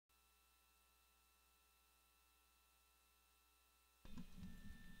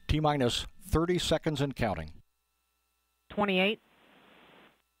T-minus 30 seconds and counting. 28.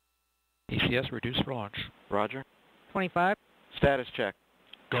 ECS reduced for launch. Roger. 25. Status check.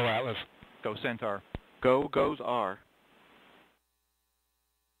 Go Atlas. Go Centaur. Go goes R.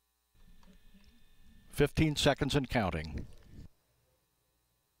 15 seconds and counting.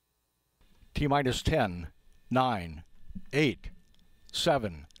 T-minus 10, 9, 8,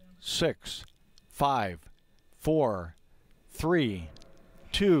 7, 6, 5, 4, 3,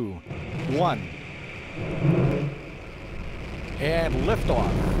 2, 1. And liftoff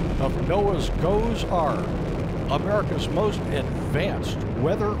of NOAA's GOES R, America's most advanced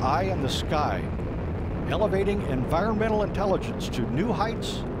weather eye in the sky, elevating environmental intelligence to new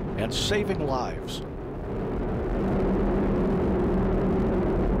heights and saving lives.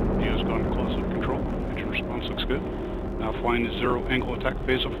 Neo's gone to close-up control. Engine response looks good. Now flying the zero angle attack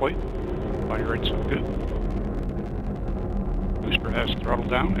phase of flight. Body rates look good. Booster has throttled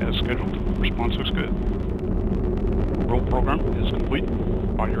down as scheduled. Response looks good. Roll program is complete.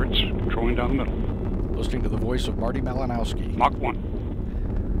 Body rates controlling down the middle. Listening to the voice of Marty Malinowski. Mach 1.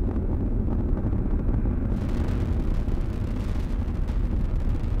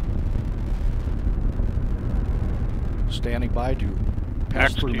 Standing by to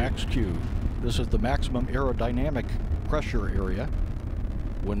pass through Q. max Q. This is the maximum aerodynamic pressure area.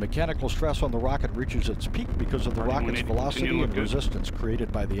 When mechanical stress on the rocket reaches its peak because of the rocket's velocity and resistance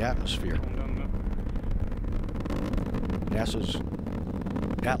created by the atmosphere. NASA's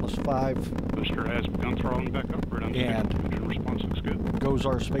Atlas V Booster has begun throttling back up. Right on and engine response looks good. GOES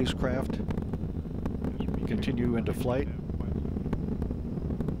R spacecraft continue into flight.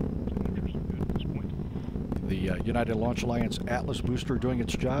 The United Launch Alliance Atlas booster doing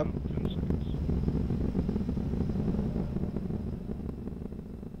its job.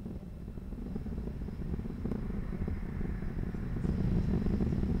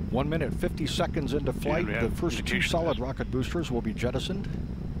 One minute, 50 seconds into flight, the first two solid rocket boosters will be jettisoned,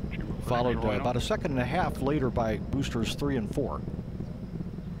 followed about a second and a half later by boosters 3 and 4.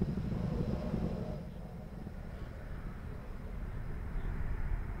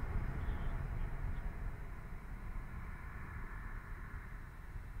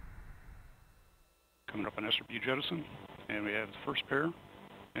 Coming up on SRB jettison, and we have the first pair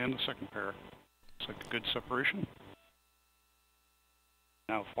and the second pair. Looks like a good separation.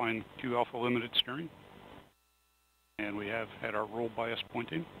 Now flying Q alpha limited steering, and we have had our roll bias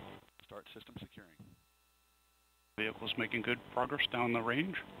pointing. Start system securing. Vehicle's making good progress down the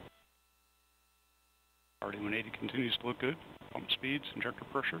range. RD-180 continues to look good. Pump speeds, injector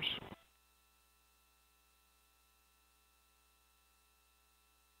pressures.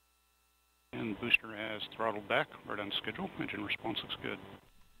 And booster has throttled back, right on schedule. Engine response looks good.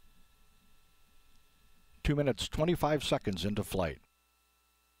 2 minutes, 25 seconds into flight.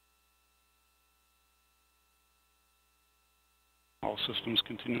 All systems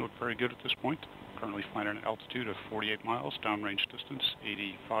continue to look very good at this point. Currently flying at an altitude of 48 miles, downrange distance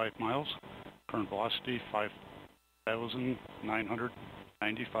 85 miles. Current velocity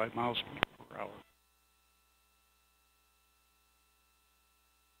 5,995 miles per hour.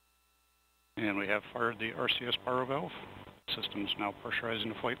 And we have fired the RCS pyro valve. System's now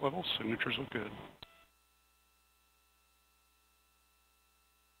pressurizing to flight levels. Signatures look good.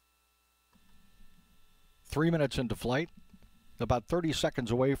 Three minutes into flight, about 30 seconds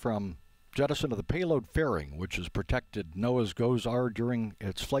away from jettison of the payload fairing, which has protected NOAA's GOES R during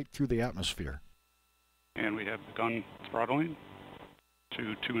its flight through the atmosphere. And we have begun throttling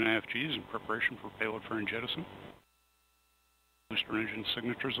to 2.5 Gs in preparation for payload fairing jettison. Booster engine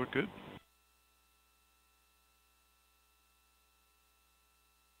signatures look good.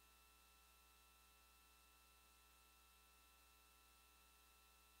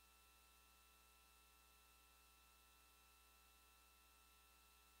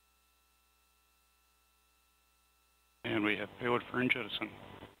 And we have payload fairing jettison.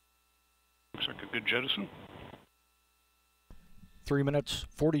 Looks like a good jettison. 3 minutes,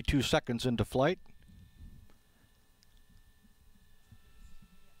 42 seconds into flight.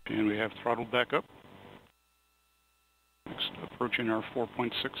 And we have throttled back up. Next, approaching our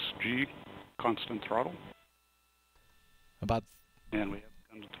 4.6 G constant throttle. And we have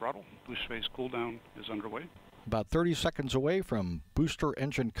begun to throttle. Boost phase cool down is underway. About 30 seconds away from booster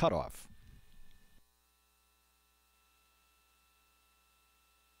engine cutoff.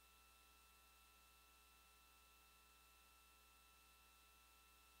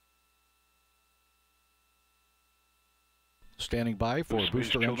 Standing by for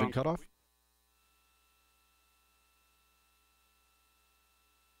booster engine cutoff.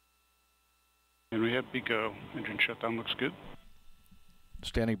 And we have BECO. Engine shutdown looks good.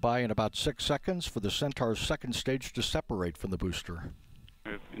 Standing by in about 6 seconds for the Centaur's second stage to separate from the booster.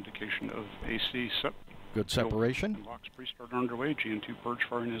 We have indication of AC set. Good separation. And LOX pre-start underway. GN2 purge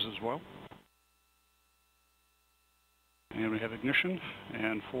firing is as well. And we have ignition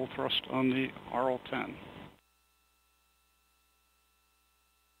and full thrust on the RL-10.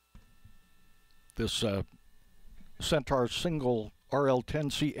 This Centaur single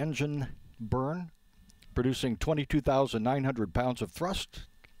RL-10C engine burn, producing 22,900 pounds of thrust,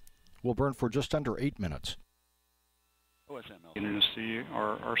 will burn for just under 8 minutes. OSM, Beginning to see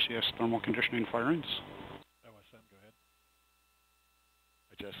our RCS thermal conditioning firings. OSM, go ahead.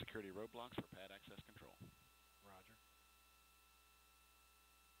 Adjust security roadblocks for pad access control. Roger.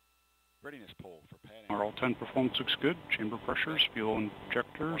 Readiness poll for pad. RL-10 performance looks good. Chamber pressures, fuel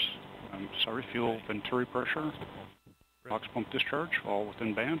injectors, fuel venturi pressure, LOX pump discharge, all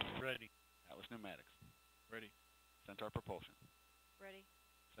within band. Ready. Atlas pneumatics. Ready. Centaur propulsion. Ready.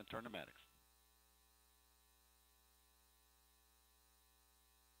 Centaur pneumatics.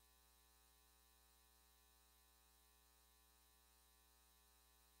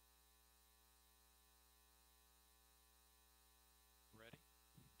 Ready.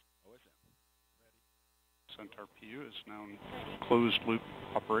 OSM. Ready. Centaur PU is now in closed loop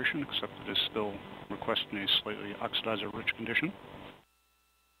operation, except it is still requesting a slightly oxidizer-rich condition.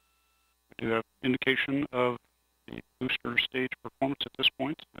 We do have indication of the booster stage performance at this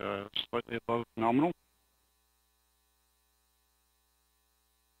point, slightly above nominal.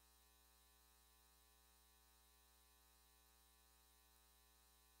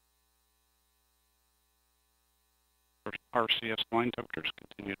 RCS line temperatures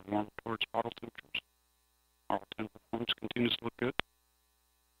continue to warm towards throttle temperatures. RL-10 performance continues to look good.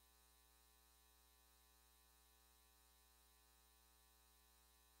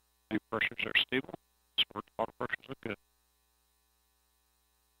 Tank pressures are stable. Sport throttle pressures look good.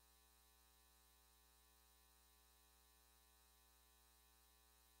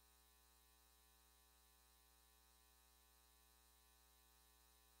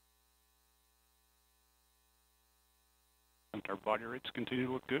 Our body rates continue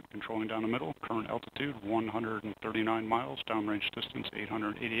to look good, controlling down the middle. Current altitude 139 miles, downrange distance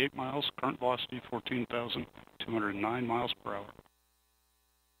 888 miles, current velocity 14,209 miles per hour.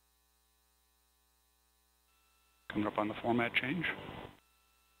 Coming up on the format change.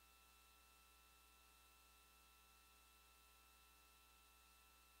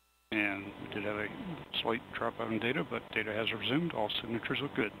 And we did have a slight drop out in data, but data has resumed. All signatures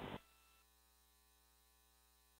look good.